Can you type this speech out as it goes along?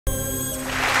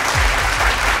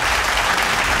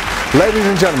Ladies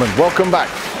and gentlemen, welcome back.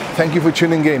 Thank you for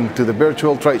tuning in to the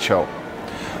virtual trade show.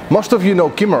 Most of you know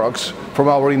Qimarox from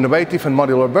our innovative and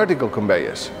modular vertical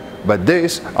conveyors, but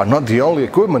these are not the only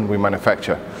equipment we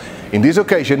manufacture. In this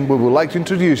occasion, we would like to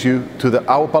introduce you to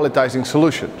our palletizing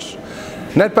solutions.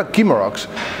 Netpack Qimarox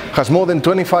has more than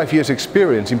 25 years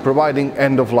experience in providing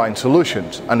end-of-line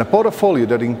solutions and a portfolio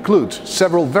that includes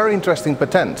several very interesting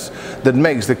patents that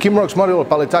makes the Qimarox modular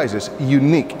palletizers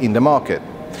unique in the market.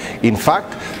 In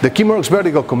fact, the Qimarox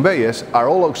vertical conveyors are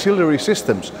all auxiliary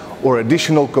systems or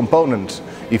additional components,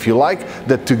 if you like,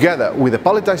 that together with the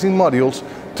palletizing modules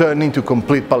turn into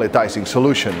complete palletizing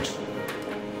solutions.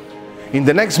 In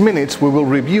the next minutes, we will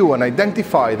review and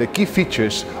identify the key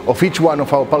features of each one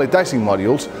of our palletizing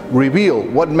modules, reveal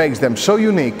what makes them so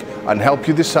unique, and help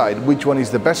you decide which one is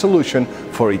the best solution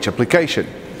for each application.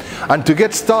 And to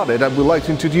get started, I would like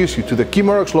to introduce you to the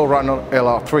Qimarox Lowrunner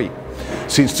LR3.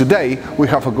 Since today, we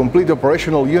have a complete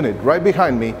operational unit right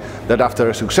behind me that after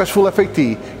a successful FAT,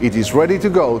 it is ready to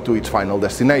go to its final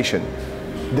destination.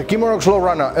 The Qimarox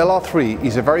Lowrunner LR3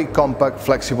 is a very compact,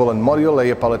 flexible and modular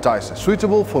layer palletizer,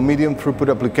 suitable for medium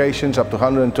throughput applications up to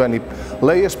 120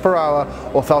 layers per hour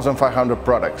or 1,500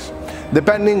 products,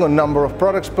 depending on number of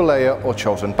products per layer or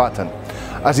chosen pattern.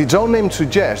 As its own name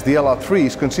suggests, the LR3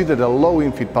 is considered a low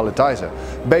infit palletizer,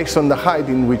 based on the height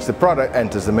in which the product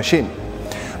enters the machine.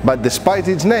 But despite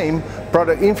its name,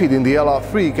 product infit in the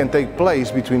LR3 can take place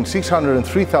between 600 and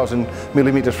 3000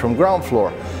 mm from ground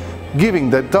floor, giving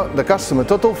the customer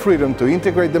total freedom to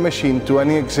integrate the machine to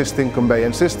any existing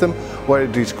conveyance system, whether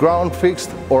it is ground, fixed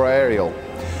or aerial.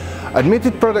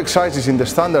 Admitted product sizes in the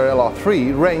standard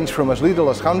LR3 range from as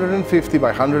little as 150 by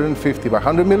 150 by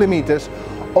 100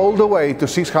 mm all the way to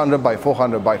 600 by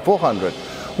 400 by 400,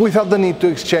 without the need to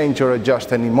exchange or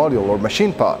adjust any module or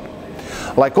machine part.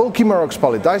 Like all Qimarox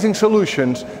palletizing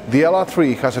solutions, the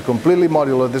LR3 has a completely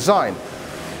modular design,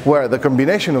 where the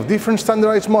combination of different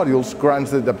standardized modules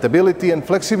grants the adaptability and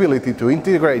flexibility to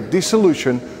integrate this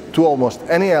solution to almost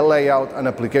any layout and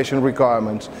application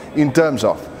requirements in terms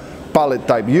of pallet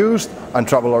type used and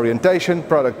travel orientation,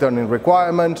 product turning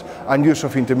requirements and use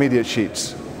of intermediate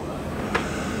sheets.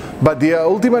 But the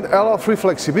ultimate LR3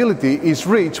 flexibility is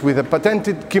reached with a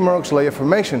patented Qimarox layer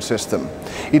formation system.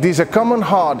 It is a common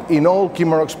heart in all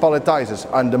Qimarox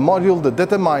palletizers and the module that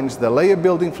determines the layer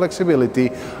building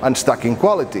flexibility and stacking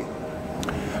quality.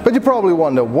 But you probably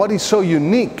wonder what is so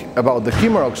unique about the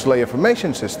Qimarox layer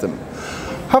formation system.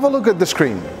 Have a look at the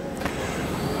screen.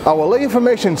 Our layer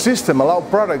formation system allows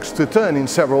products to turn in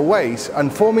several ways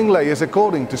and forming layers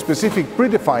according to specific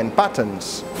predefined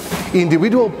patterns.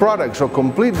 Individual products or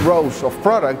complete rows of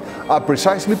product are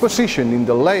precisely positioned in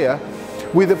the layer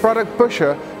with the product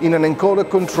pusher in an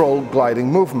encoder-controlled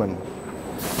gliding movement.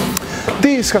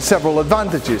 This has several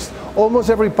advantages. Almost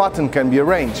every pattern can be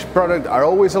arranged. Products are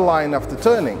always aligned after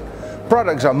turning.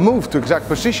 Products are moved to exact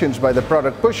positions by the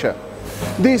product pusher.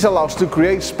 This allows to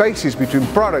create spaces between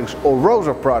products or rows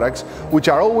of products which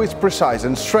are always precise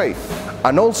and straight,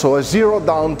 and also a zero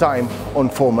downtime on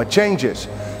format changes.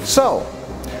 So,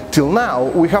 till now,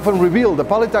 we haven't revealed a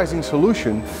palletizing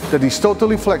solution that is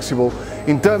totally flexible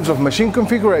in terms of machine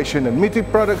configuration,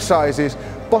 admitted product sizes,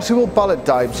 possible pallet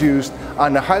types used,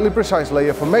 and a highly precise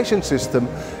layer formation system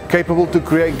capable to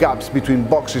create gaps between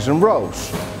boxes and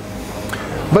rows.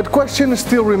 But question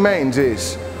still remains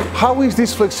is, how is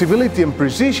this flexibility and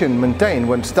precision maintained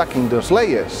when stacking those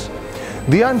layers?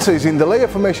 The answer is in the layer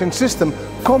formation system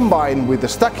combined with the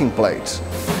stacking plates.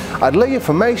 At layer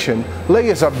formation,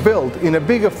 layers are built in a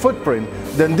bigger footprint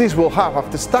than this will have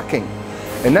after stacking,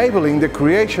 enabling the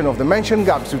creation of the mentioned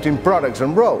gaps between products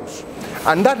and rows.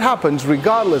 And that happens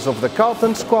regardless of the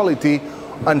carton's quality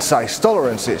and size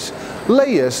tolerances.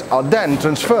 Layers are then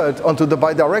transferred onto the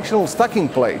bidirectional stacking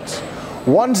plates.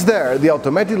 Once there, the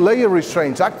automated layer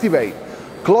restraints activate,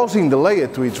 closing the layer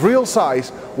to its real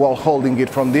size while holding it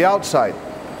from the outside.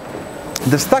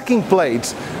 The stacking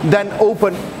plates then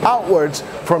open outwards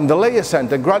from the layer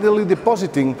center, gradually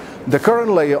depositing the current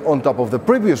layer on top of the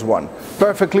previous one,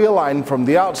 perfectly aligned from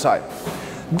the outside.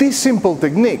 This simple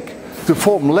technique to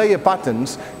form layer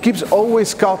patterns keeps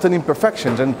always carton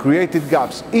imperfections and created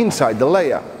gaps inside the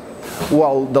layer,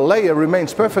 while the layer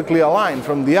remains perfectly aligned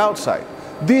from the outside.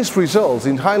 This results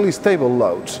in highly stable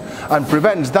loads and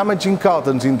prevents damaging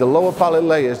cartons in the lower pallet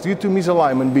layers due to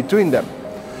misalignment between them.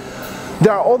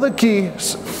 There are other key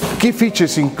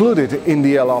features included in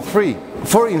the LR3.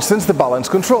 For instance, the balance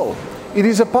control. It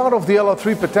is a part of the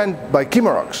LR3 patent by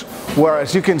Qimarox, where,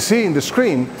 as you can see in the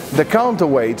screen, the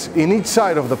counterweights in each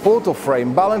side of the portal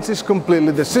frame balances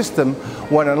completely the system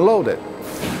when unloaded.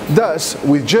 Thus,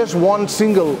 with just one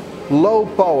single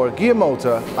low-power gear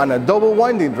motor and a double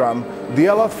winding drum, the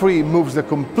LR3 moves the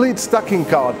complete stacking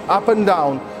cart up and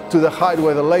down to the height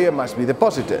where the layer must be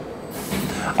deposited.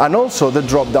 And also the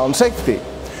drop-down safety.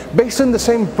 Based on the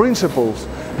same principles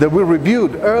that we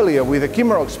reviewed earlier with the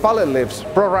Qimarox pallet lifts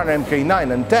ProRunner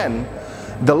MK9 and 10,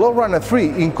 the Lowrunner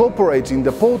 3 incorporates in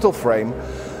the portal frame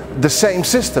the same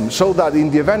system, so that in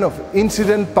the event of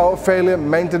incident, power failure,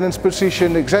 maintenance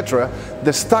position, etc.,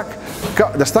 the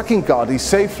stacking cart is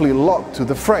safely locked to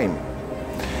the frame.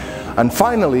 And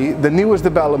finally, the newest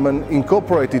development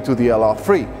incorporated to the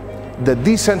LR3, the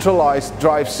decentralized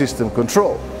drive system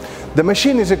control. The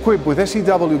machine is equipped with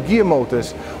SEW gear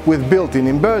motors with built-in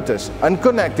inverters and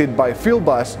connected by a field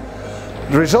bus,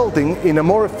 resulting in a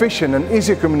more efficient and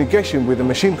easier communication with the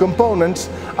machine components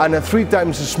and a 3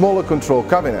 times smaller control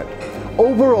cabinet.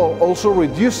 Overall, also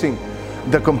reducing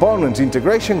the components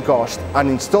integration cost and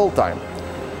install time.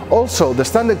 Also, the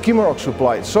standard Qimarox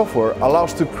supplied software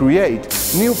allows to create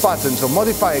new patterns or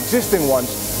modify existing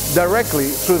ones directly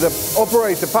through the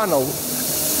operator panel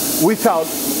without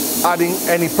adding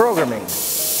any programming.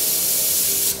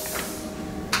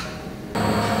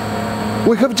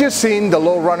 We have just seen the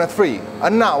Lowrunner 3,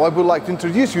 and now I would like to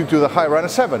introduce you to the Highrunner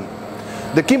 7.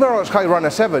 The Qimarox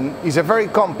Highrunner 7 is a very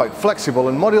compact, flexible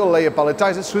and modular layer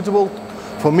palletizer suitable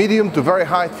for medium to very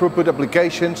high throughput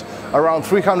applications, around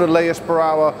 300 layers per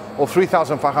hour or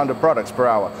 3,500 products per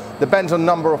hour. Depends on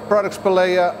number of products per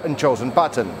layer and chosen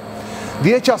pattern.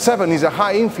 The HR7 is a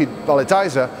high infeed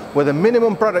palletizer where the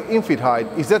minimum product infeed height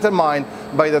is determined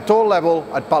by the toe level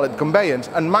at pallet conveyance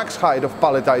and max height of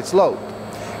palletized load.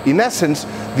 In essence,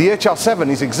 the HR7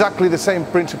 is exactly the same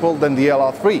principle than the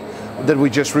LR3 that we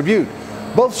just reviewed.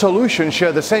 Both solutions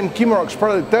share the same Qimarox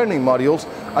product turning modules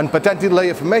and patented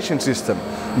layer formation system.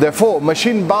 Therefore,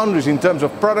 machine boundaries in terms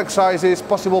of product sizes,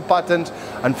 possible patterns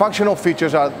and functional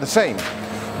features are the same.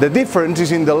 The difference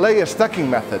is in the layer stacking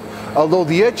method. Although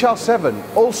the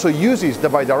HR7 also uses the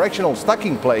bidirectional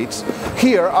stacking plates,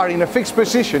 here are in a fixed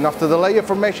position after the layer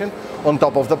formation on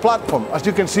top of the platform, as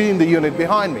you can see in the unit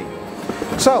behind me.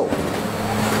 So,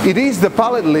 it is the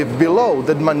pallet lift below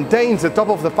that maintains the top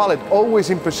of the pallet always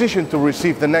in position to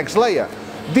receive the next layer.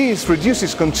 This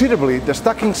reduces considerably the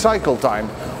stacking cycle time,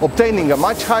 obtaining a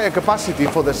much higher capacity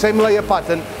for the same layer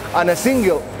pattern and a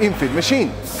single infeed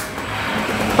machine.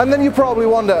 And then you probably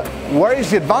wonder, where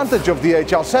is the advantage of the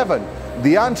HR7?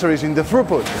 The answer is in the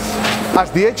throughput. As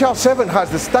the HR7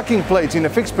 has the stacking plates in a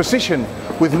fixed position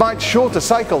with much shorter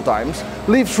cycle times,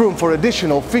 leaves room for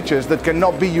additional features that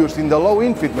cannot be used in the low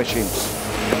infeed machines.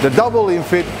 The double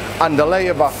infeed and the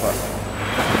layer buffer.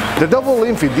 The double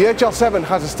infeed, the HR7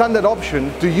 has a standard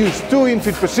option to use 2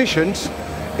 infeed positions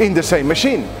in the same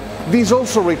machine. This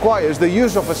also requires the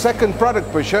use of a second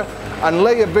product pusher and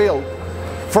layer build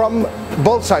from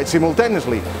both sides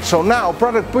simultaneously. So now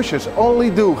product pushers only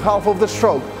do half of the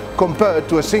stroke compared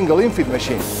to a single infeed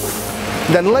machine.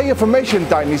 Then layer formation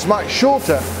time is much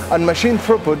shorter and machine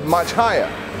throughput much higher.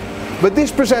 But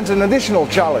this presents an additional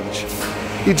challenge.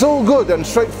 It's all good and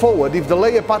straightforward if the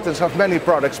layer patterns have many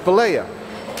products per layer.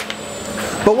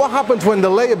 But what happens when the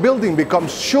layer building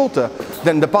becomes shorter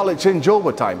than the pallet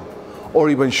changeover time, or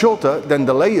even shorter than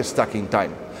the layer stacking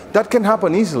time? That can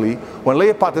happen easily when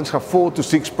layer patterns have 4 to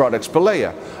 6 products per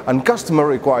layer and customer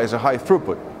requires a high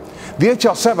throughput. The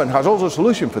HR7 has also a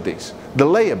solution for this, the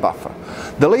layer buffer.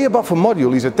 The layer buffer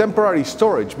module is a temporary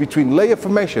storage between layer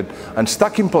formation and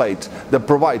stacking plates that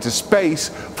provides a space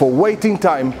for waiting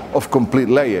time of complete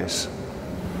layers.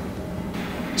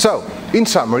 So, in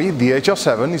summary, the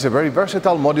HR7 is a very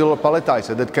versatile modular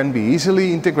palletizer that can be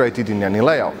easily integrated in any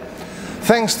layout.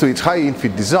 Thanks to its high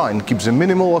infeed design, keeps a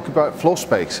minimal occupied floor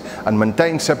space and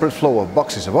maintains separate flow of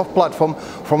boxes above platform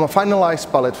from a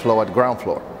finalized pallet flow at ground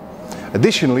floor.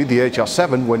 Additionally, the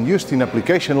HR7, when used in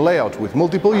application layout with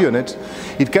multiple units,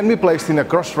 it can be placed in a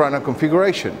cross-runner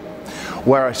configuration,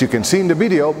 where, as you can see in the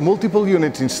video, multiple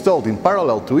units installed in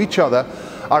parallel to each other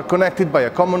are connected by a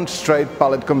common straight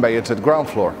pallet conveyance at ground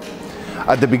floor.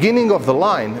 At the beginning of the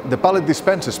line, the pallet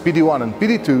dispensers PD1 and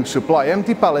PD2 supply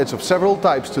empty pallets of several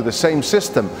types to the same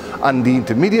system, and the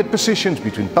intermediate positions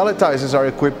between palletizers are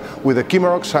equipped with the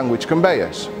Qimarox sandwich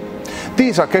conveyors.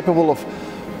 These are capable of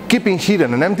keeping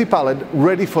hidden an empty pallet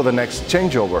ready for the next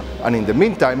changeover, and in the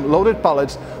meantime, loaded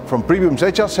pallets from previous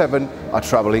HR7 are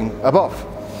traveling above.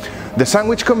 The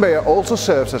sandwich conveyor also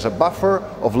serves as a buffer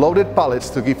of loaded pallets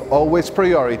to give always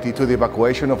priority to the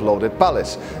evacuation of loaded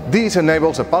pallets. This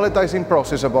enables a palletizing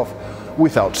process above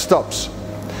without stops.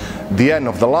 The end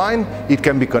of the line, it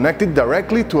can be connected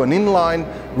directly to an inline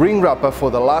ring wrapper for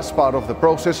the last part of the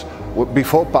process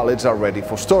before pallets are ready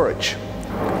for storage.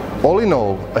 All in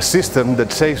all, a system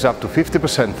that saves up to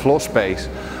 50% floor space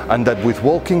and that with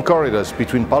walking corridors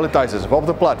between palletizers above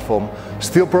the platform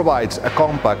still provides a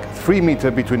compact 3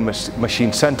 meter between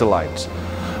machine center lines.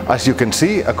 As you can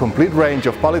see, a complete range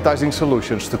of palletizing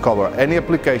solutions to cover any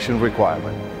application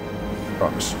requirement.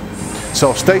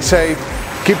 So stay safe,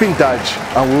 keep in touch,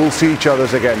 and we will see each other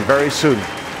again very soon.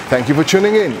 Thank you for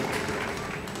tuning in.